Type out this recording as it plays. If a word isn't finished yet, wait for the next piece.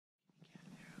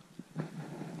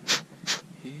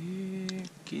Here,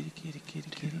 kitty, kitty, kitty,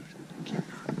 kitty.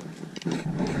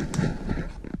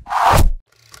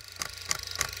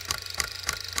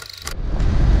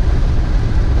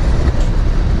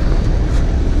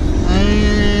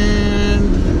 And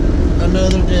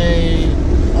another day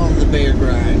on the bear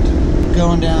grind.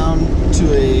 Going down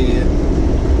to a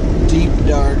deep,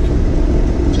 dark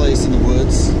place in the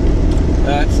woods.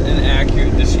 That's an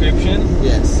accurate description.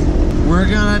 Yes. We're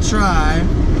gonna try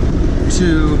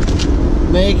to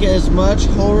make as much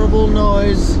horrible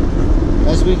noise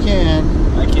as we can.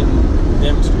 I can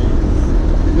demonstrate.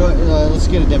 Go, let's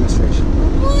get a demonstration.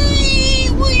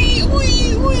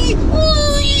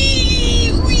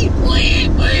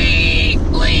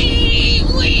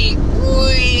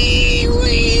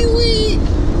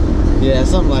 Yeah,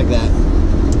 something like that.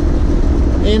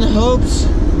 In hopes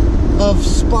of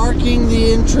sparking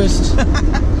the interest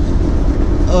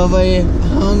of a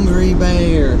hungry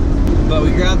bear. But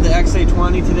we grabbed the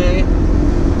XA20 today.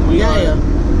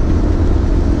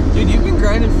 Dude, you've been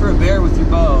grinding for a bear with your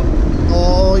bow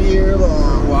all year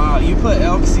long. Wow, you put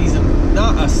elk season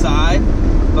not aside,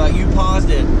 but you paused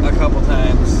it a couple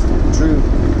times. True.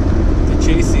 To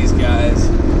chase these guys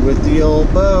with the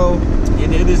old bow.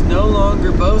 And it is no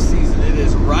longer bow season; it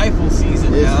is rifle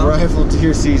season now. It's rifle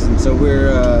deer season, so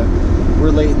we're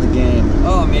late in the game.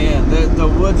 Oh man, the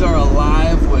woods are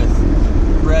alive with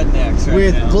rednecks right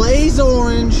with now. With blaze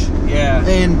orange. Yeah.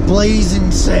 And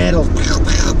blazing saddles.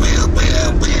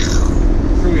 Yeah.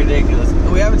 Pretty ridiculous.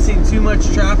 We haven't seen too much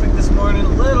traffic this morning, a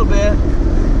little bit,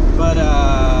 but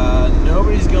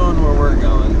nobody's going where we're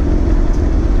going,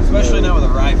 especially not with a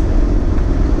rifle.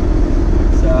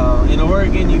 So in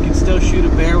Oregon, you can still shoot a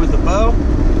bear with a bow,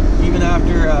 even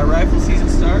after rifle season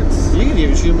starts. You can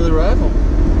even shoot him with a rifle.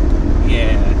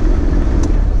 Yeah.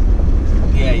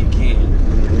 Yeah, you can.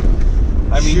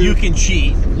 I mean, you can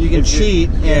cheat. You can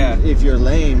cheat, and if you're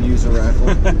lame, use a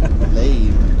rifle.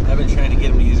 Lame. I've been trying to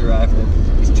get him to use a rifle.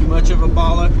 He's too much of a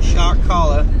baller. Shot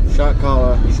caller. Shot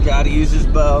caller. He's got to use his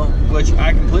bow, which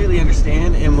I completely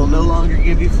understand, and will no longer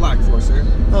give you flak for, sir.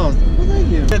 Oh, well, thank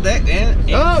you.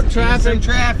 Oh, traffic.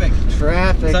 Traffic.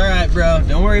 Traffic. It's all right, bro.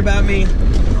 Don't worry about me.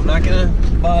 I'm not gonna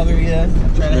bother you. I'm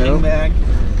trying to hang back.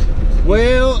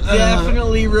 Well,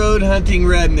 definitely road hunting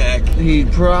redneck. He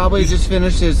probably just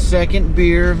finished his second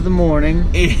beer of the morning.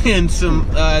 And some,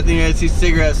 I think I see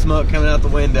cigarette smoke coming out the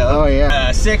window. Oh,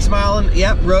 yeah. 6 mile,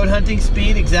 road hunting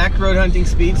speed, exact road hunting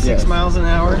speed, 6 miles an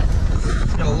hour.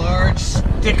 Got a large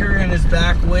sticker in his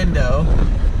back window.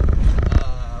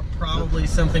 Probably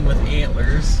something with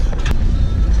antlers.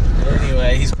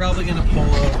 Anyway, he's probably gonna pull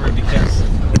over because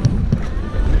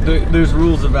there's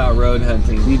rules about road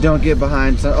hunting. You don't get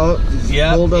behind some. Oh, he's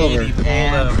pulled over. He pulled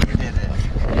over. He did it.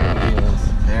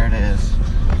 There it is.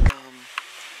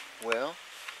 Well,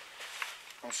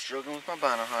 I'm struggling with my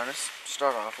bino harness to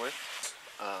start off with.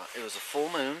 It was a full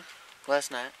moon last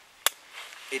night.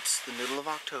 It's the middle of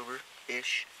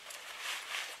October-ish.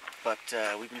 But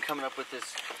we've been coming up with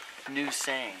this new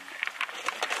saying.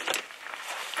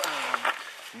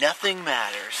 Nothing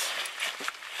matters.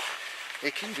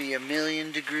 It can be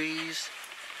 1,000,000 degrees.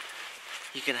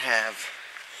 You can have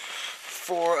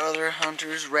 4 other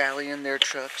hunters rallying their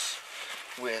trucks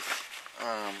with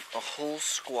a whole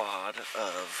squad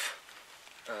of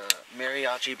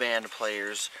mariachi band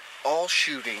players all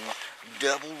shooting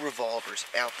double revolvers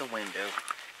out the window.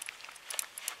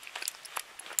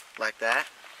 Like that.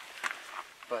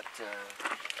 But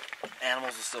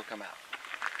animals will still come out.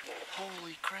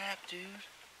 Holy crap, dude.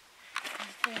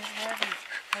 This thing's heavy.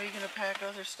 How are you going to pack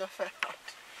other stuff out?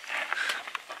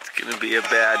 It's going to be a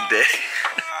bad day.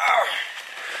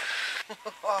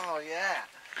 Oh, yeah.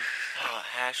 Oh,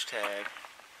 hashtag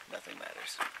nothing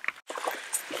matters.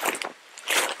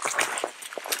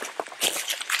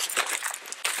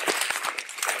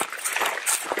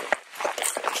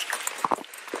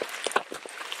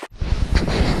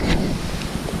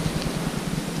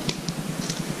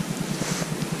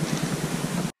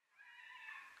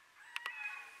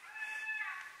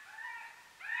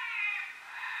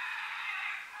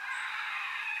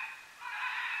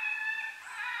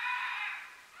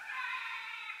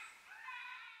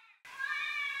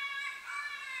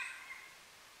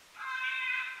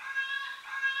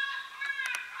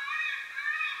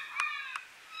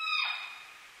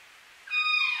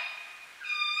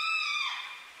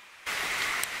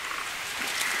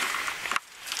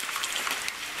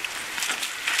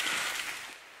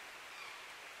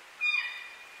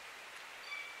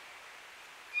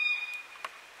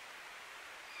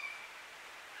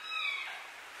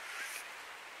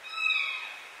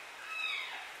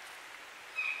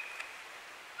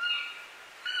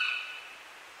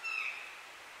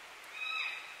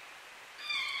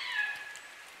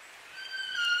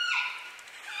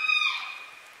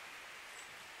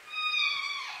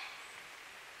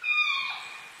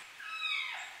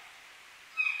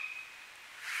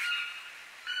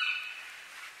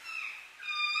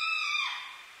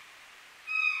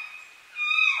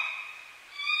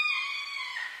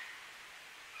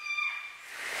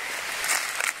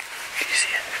 see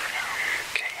it?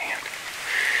 Okay, hang on.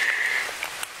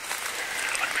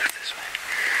 I'm gonna move this way.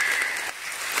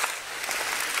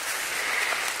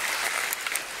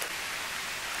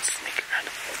 Let's sneak around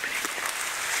a little bit.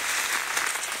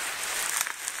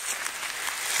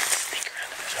 Sneak around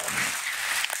this opening.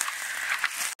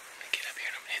 I'm gonna get up here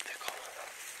and I'm gonna hit the goal.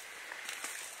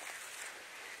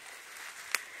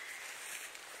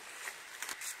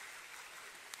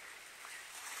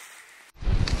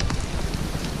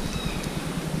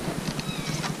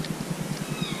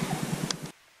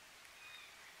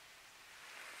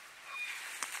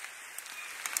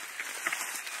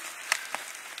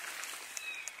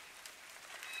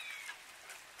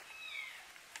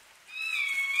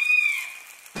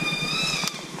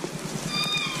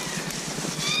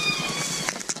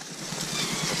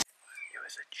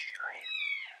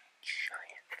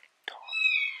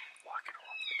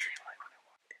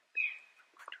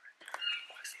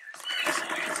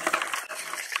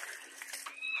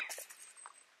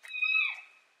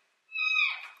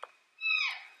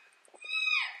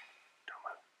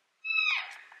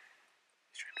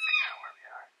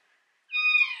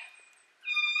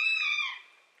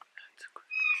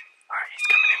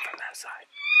 Side.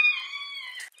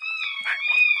 Alright,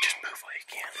 well, just move while you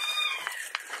can.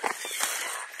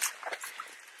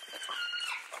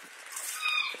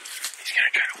 He's gonna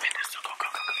try to win this, so go.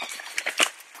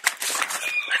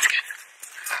 That's good.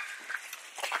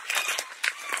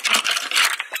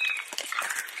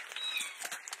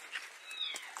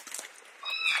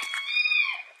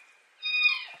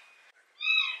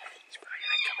 He's probably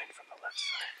gonna come in from the left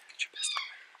side. Get your pistol.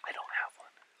 I don't have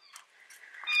one.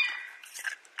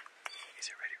 Is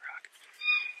it ready, Rock?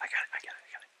 I got it.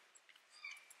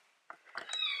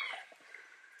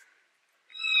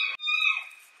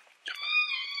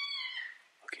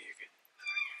 Okay, you're good.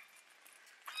 Sorry.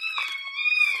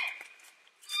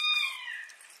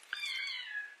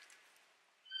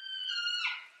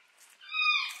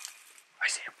 I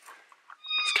see him.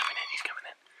 He's coming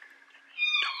in.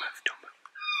 Don't move. Don't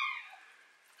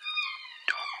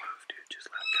move, dude. Just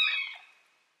let him come in.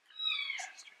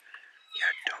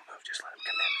 Yeah, don't move. Just let him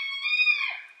come in.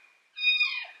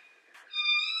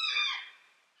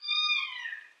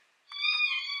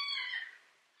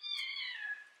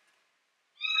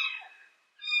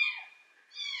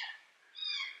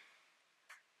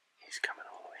 He's coming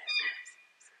all the way in, dude.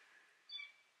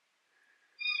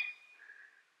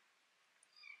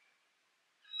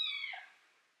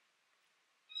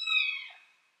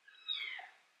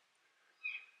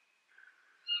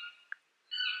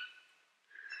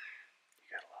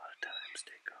 You got a lot of time.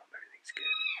 Stay calm. Everything's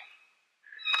good.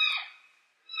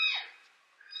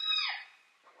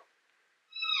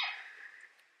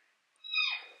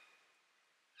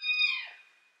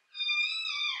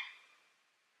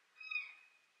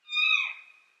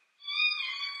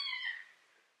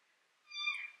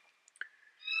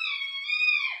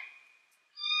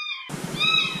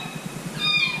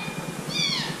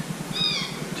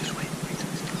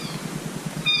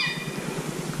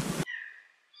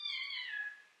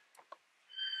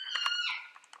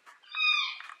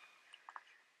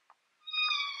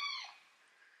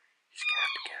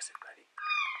 Guess it, buddy.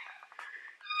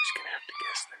 You're just gonna have to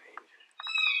guess the range.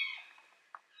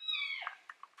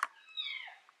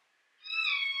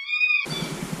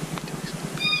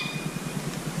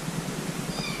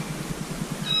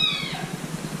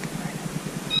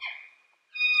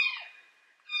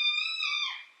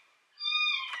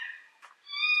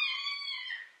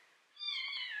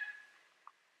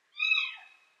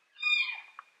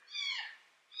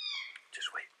 Just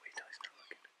wait till he's not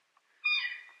looking.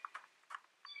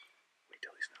 Wait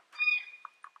till he's not looking.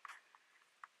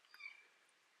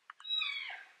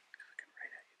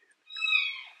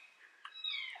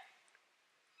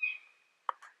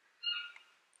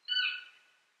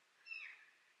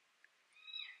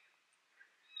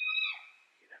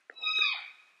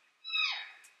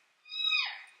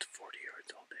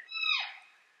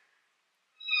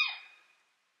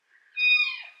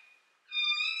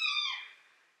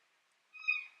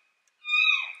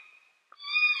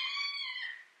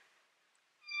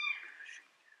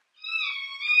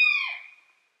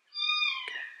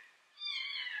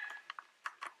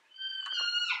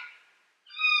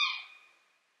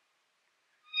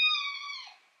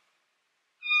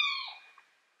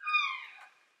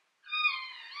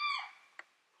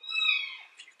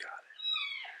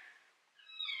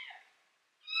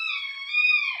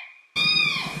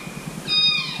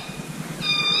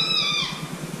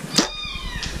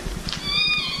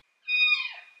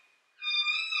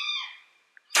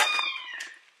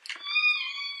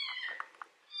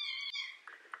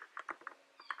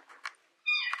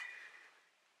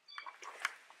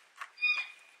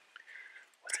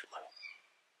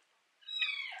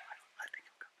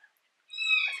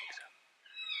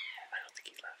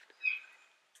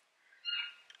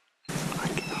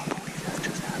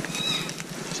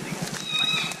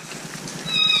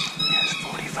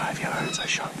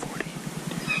 shot 40.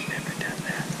 Never done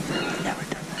that. Never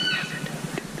done that. Never done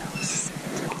that. Dude, that was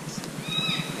awesome.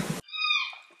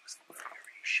 It was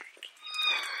very shaky.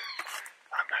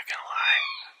 I'm not gonna lie.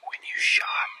 When you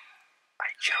shot, I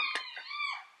jumped.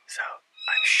 So,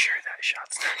 I'm sure that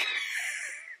shot's not gonna...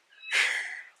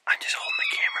 I'm just holding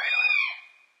the camera. I don't know.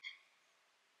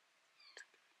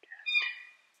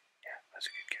 Yeah,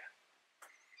 that's a good cat.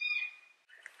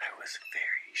 I was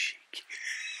very shaky.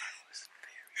 I was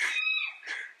very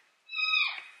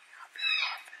not very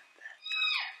often that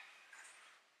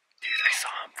dude, I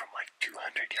saw him from like 200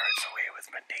 yards away with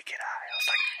my naked eye. I was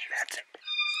like, that's it.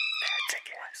 That's a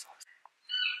cat.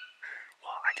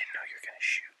 Well, I didn't know you were gonna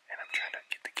shoot, and I'm trying to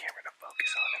get the camera to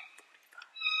focus on him.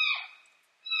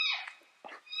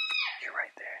 You're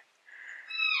right there.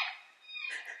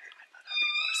 I thought I'd be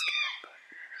more scared, but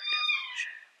I definitely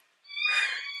should.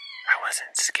 I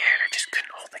wasn't scared, I just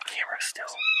couldn't hold the camera still.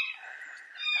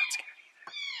 I'm not scared either.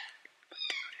 But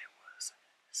dude, it was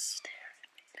staring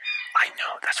at me. I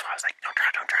know, that's why I was like, don't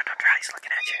try, he's looking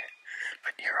at you.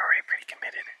 But you're already pretty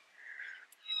committed.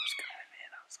 He was coming in,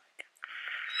 I was like...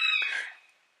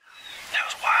 That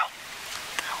was wild.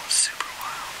 That was super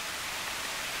wild.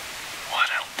 What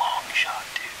a long shot,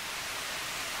 dude.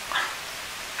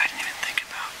 I didn't even think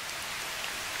about...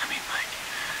 I mean, like,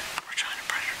 we're trying to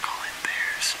predator call in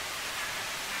bears,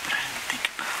 but I didn't think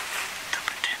about the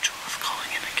potential of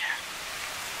calling in a cat.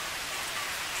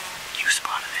 You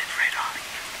spotted it right off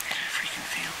in the freaking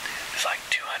field, dude. It was like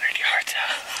 200 yards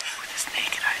out. With his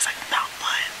naked eyes, like mountain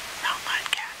lion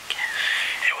cat.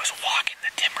 It was walking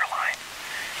the timberline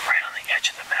right on the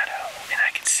edge of the meadow, and I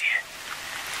could see it.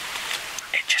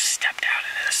 It just stepped out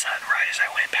into the sun right as I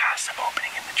went past some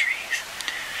opening in the trees.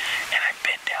 And I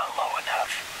bent down low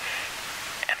enough.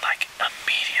 And like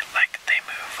immediately, like they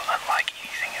move unlike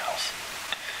anything else.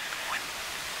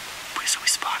 So we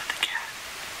spotted the cat.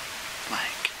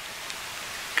 Like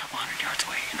a couple hundred yards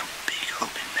away in a big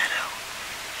open meadow.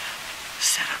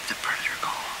 Set up the predator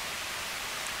call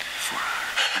for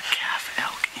a calf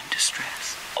elk in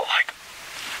distress. Like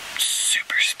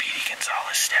super speedy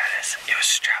Gonzalez status. It was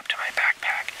strapped to my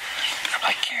backpack. And I'm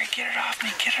like, Gary, get it off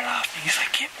me, get it off me. He's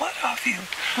like, get what off you?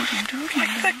 What are you doing?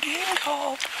 Like the game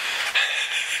called.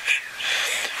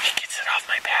 He gets it off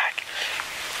my back.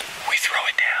 We throw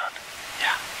it down.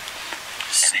 Yeah.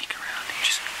 Sneak around. He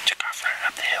just took off running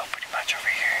up the hill pretty much over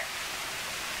here.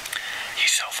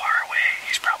 He's so far away.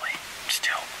 He's probably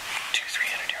still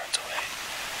 200-300 yards away.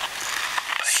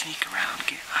 But sneak around,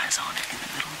 get eyes on it in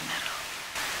the middle of the meadow.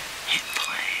 Hit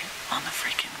play on the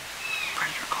freaking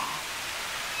predator call,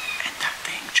 and that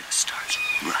thing just starts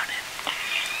running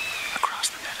across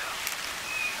the meadow.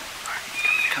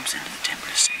 Comes into the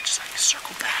timber, sage is like,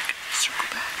 circle back.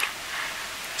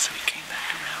 So he came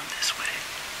back around this way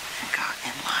and got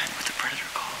in line with the predator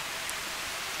call.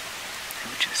 And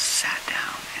we just sat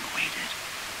down and waited,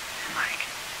 and like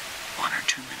 1 or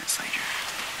 2 minutes later,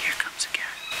 here comes a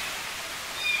cat.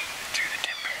 Through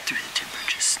the timber,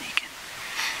 just sneaking.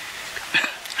 I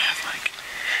have like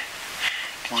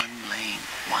one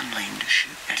lane to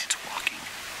shoot, and it's walking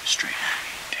straight at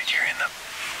me. Dude, you're in the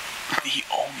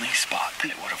only spot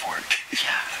that it would have worked.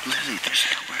 Yeah, literally, there's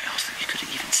nowhere else that you could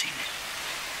have even seen it.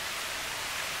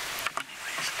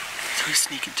 Anyways, so he's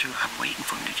sneaking through. I'm waiting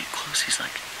for him to get close. He's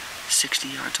like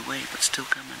 60 yards away, but still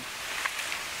coming.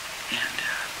 And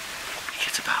he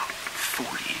gets about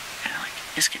 40, and like,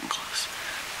 it's getting close.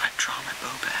 I draw my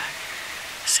bow back.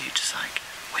 Sage is like,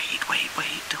 wait,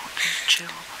 don't chill.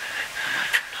 I'm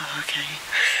like, oh, okay.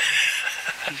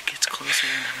 He gets closer,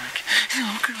 and I'm like,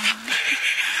 oh, God.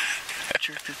 I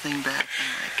jerk the thing back, and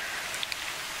like...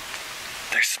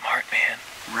 They're smart, man.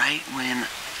 Right when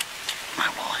my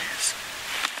wall is,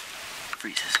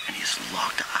 freezes, and he's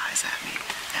locked eyes at me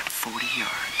at 40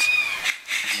 yards.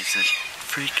 And it's a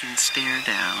freaking stare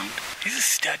down. He's a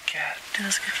stud cat.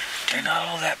 They're not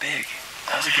all that big.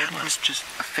 That was a good one. It was just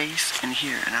a face and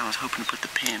here, and I was hoping to put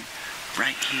the pin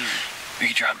right here.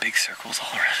 We could draw big circles all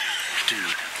around.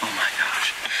 Dude, oh my gosh.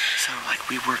 So, like,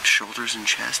 we worked shoulders and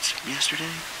chests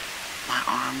yesterday. My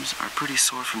arms are pretty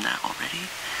sore from that already.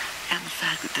 And the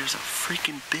fact that there's a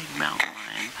freaking big mountain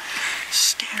lion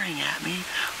staring at me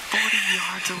 40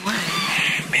 yards away.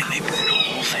 Man, they burn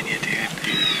holes in you, dude.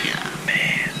 Yeah.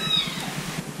 Man.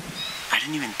 I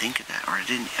didn't even think of that, or I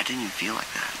didn't even feel like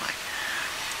that. Like,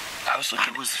 I was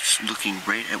looking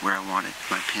right at where I wanted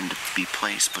my pin to be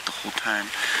placed, but the whole time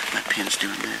my pin's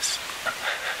doing this.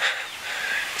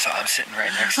 So I'm sitting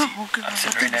right next to you. Oh, God, I'm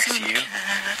sitting right next to you.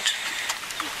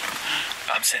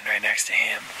 I'm sitting right next to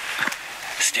him,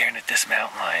 staring at this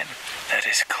mountain lion that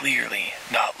is clearly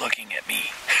not looking at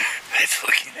me. cat's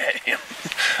looking at him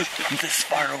from this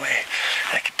far away.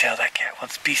 I could tell that cat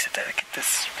wants a piece of that. I get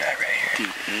this guy right here.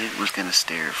 Dude, it was gonna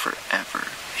stare forever.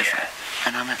 Yeah.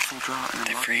 And I'm at full draw. And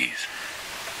They freeze.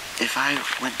 If I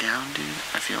went down, dude,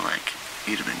 I feel like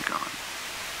he'd have been gone.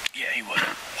 Yeah, he would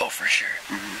have. Oh, for sure.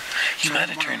 He So might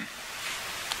have turned.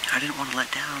 I didn't want to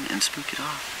let down and spook it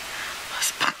off.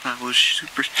 I was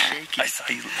super shaky. I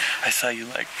saw you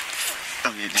like.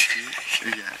 Oh yeah, did you?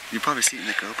 Yeah. You probably see it in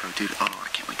the GoPro, dude. Oh, I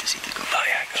can't wait to see the GoPro. Oh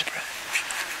yeah, GoPro.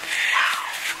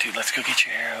 Wow. Dude, let's go get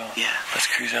your arrow. Yeah. Let's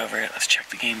cruise over it. Let's check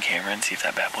the game camera and see if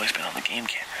that bad boy's been on the game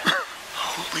camera.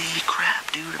 Holy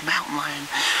crap, dude. A mountain lion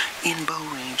in bow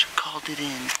range called it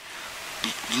in.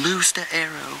 Loosed an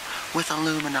arrow with a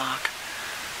luminoc.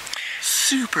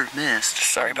 Super missed.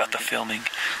 Sorry about the filming.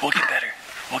 We'll get better.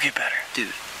 We'll get better.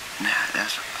 Dude, nah,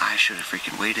 I should have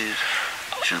freaking waited.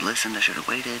 Should have listened. I should have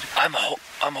waited. I'm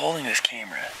holding this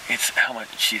camera. It's how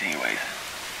much do you think it weighs?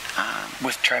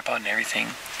 With tripod and everything.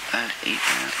 8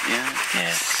 pounds. Yeah.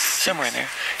 Yeah, somewhere in there.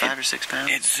 5 or 6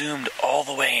 pounds. It zoomed all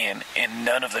the way in, and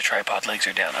none of the tripod legs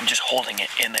are down. I'm just holding it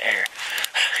in the air.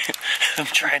 I'm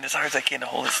trying as hard as I can to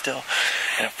hold it still,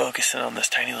 and I'm focusing on this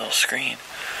tiny little screen.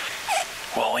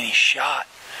 Well, when he shot,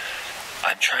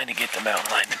 I'm trying to get the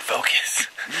mountain lion in focus,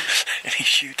 and he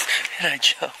shoots, and I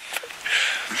jump.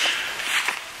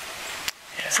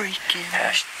 Yeah. Freaking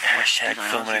Hashtag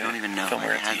Dude, I don't even know. Like,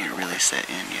 it hasn't really set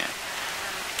in yet.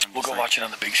 We'll go watch it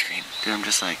on the big screen. Dude, I'm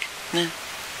just like, nah,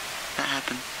 that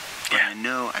happened. But Yeah. I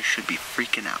know I should be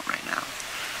freaking out right now.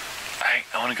 I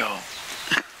want to go.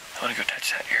 I want to go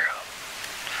touch that arrow.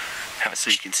 So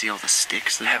you can see all the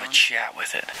sticks that Have are a on? chat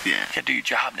with it. Yeah. You gotta do your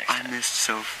job next I time. missed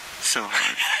so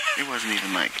hard. It wasn't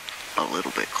even like a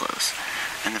little bit close.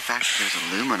 And the fact that there's a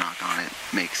luminoc on it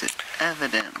makes it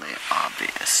evidently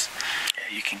obvious.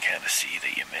 Yeah, you can kind of see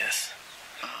that you miss.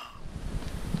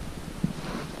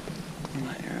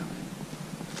 My arrow.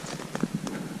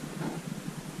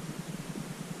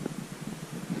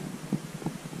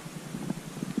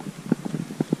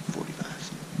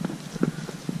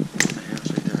 My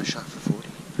arrow's right there. I shot for 40.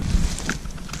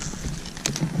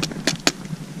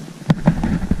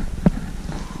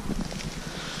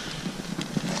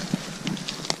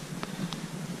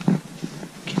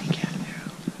 Kitty cat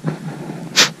arrow.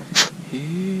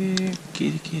 Here,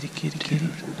 kitty, kitty, kitty, kitty.